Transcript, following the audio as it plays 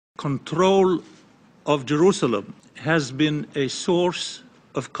control of Jerusalem has been a source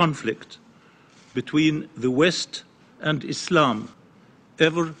of conflict between the West and Islam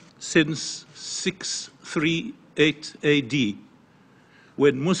ever since 638 AD,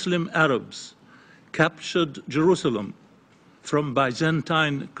 when Muslim Arabs captured Jerusalem from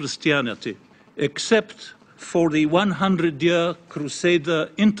Byzantine Christianity. Except for the 100-year Crusader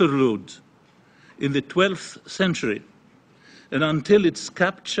interlude in the 12th century, and until its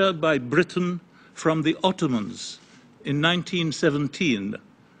capture by Britain from the Ottomans in 1917,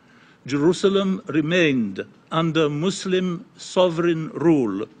 Jerusalem remained under Muslim sovereign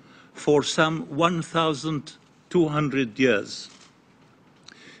rule for some 1,200 years.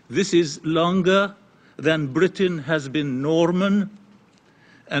 This is longer than Britain has been Norman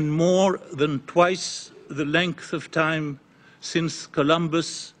and more than twice the length of time since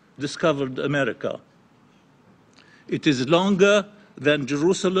Columbus discovered America. It is longer than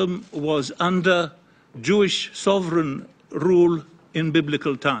Jerusalem was under Jewish sovereign rule in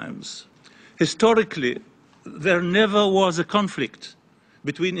biblical times. Historically, there never was a conflict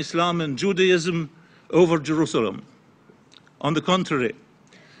between Islam and Judaism over Jerusalem. On the contrary,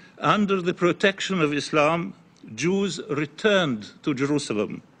 under the protection of Islam, Jews returned to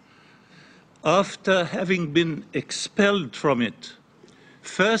Jerusalem after having been expelled from it,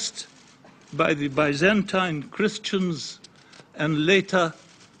 first by the Byzantine Christians and later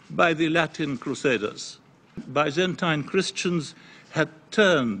by the Latin Crusaders. Byzantine Christians had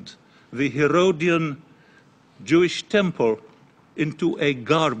turned the Herodian Jewish temple into a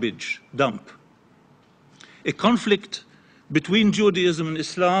garbage dump. A conflict between Judaism and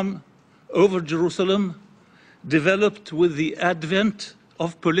Islam over Jerusalem developed with the advent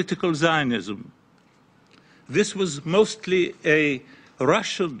of political Zionism. This was mostly a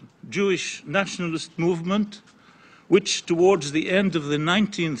Russian Jewish nationalist movement, which towards the end of the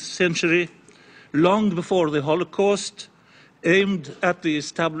 19th century, long before the Holocaust, aimed at the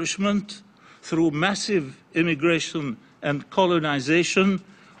establishment through massive immigration and colonization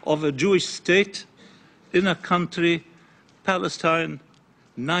of a Jewish state in a country, Palestine,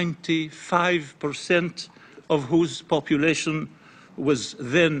 95% of whose population was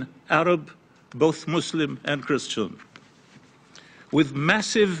then Arab, both Muslim and Christian. With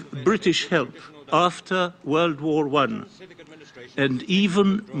massive British help after World War I, and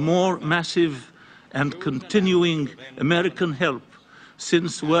even more massive and continuing American help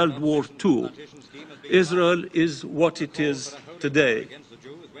since World War II, Israel is what it is today.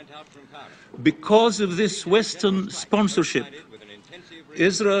 Because of this Western sponsorship,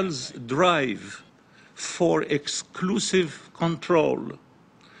 Israel's drive for exclusive control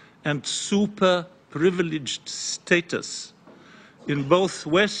and super privileged status in both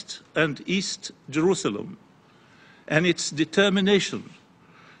West and East Jerusalem, and its determination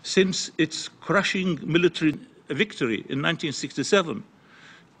since its crushing military victory in 1967,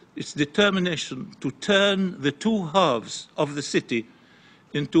 its determination to turn the two halves of the city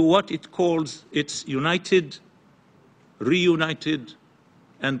into what it calls its united, reunited,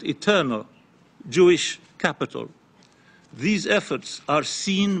 and eternal Jewish capital. These efforts are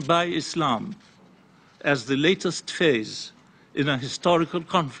seen by Islam as the latest phase in a historical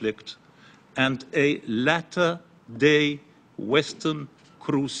conflict and a latter-day Western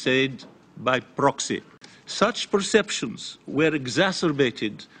crusade by proxy. Such perceptions were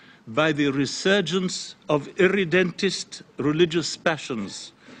exacerbated by the resurgence of irredentist religious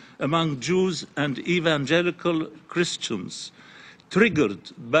passions among Jews and evangelical Christians,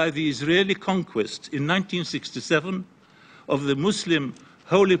 triggered by the Israeli conquest in 1967 of the Muslim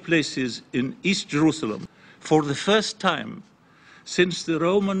holy places in East Jerusalem. For the first time since the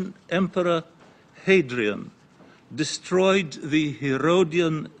Roman Emperor Hadrian destroyed the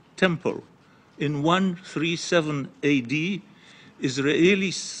Herodian temple in 137 AD,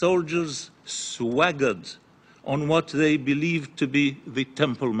 Israeli soldiers swaggered on what they believed to be the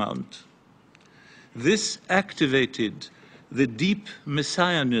Temple Mount. This activated the deep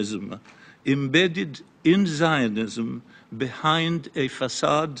messianism embedded in Zionism behind a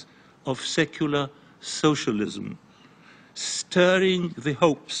facade of secular socialism, stirring the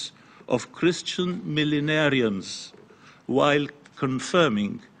hopes of Christian millenarians while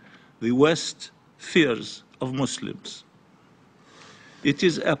confirming the worst fears of Muslims. It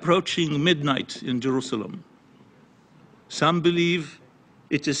is approaching midnight in Jerusalem. Some believe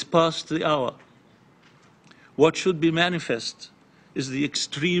it is past the hour. What should be manifest is the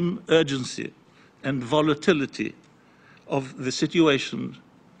extreme urgency and volatility of the situation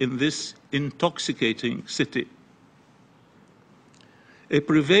in this intoxicating city. A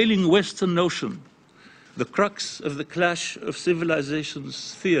prevailing Western notion The crux of the clash of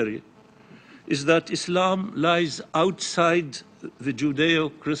civilizations theory is that Islam lies outside the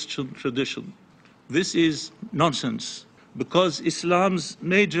Judeo-Christian tradition. This is nonsense, because Islam's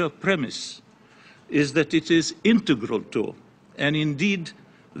major premise is that it is integral to, and indeed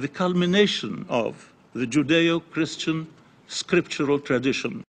the culmination of, the Judeo-Christian scriptural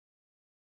tradition.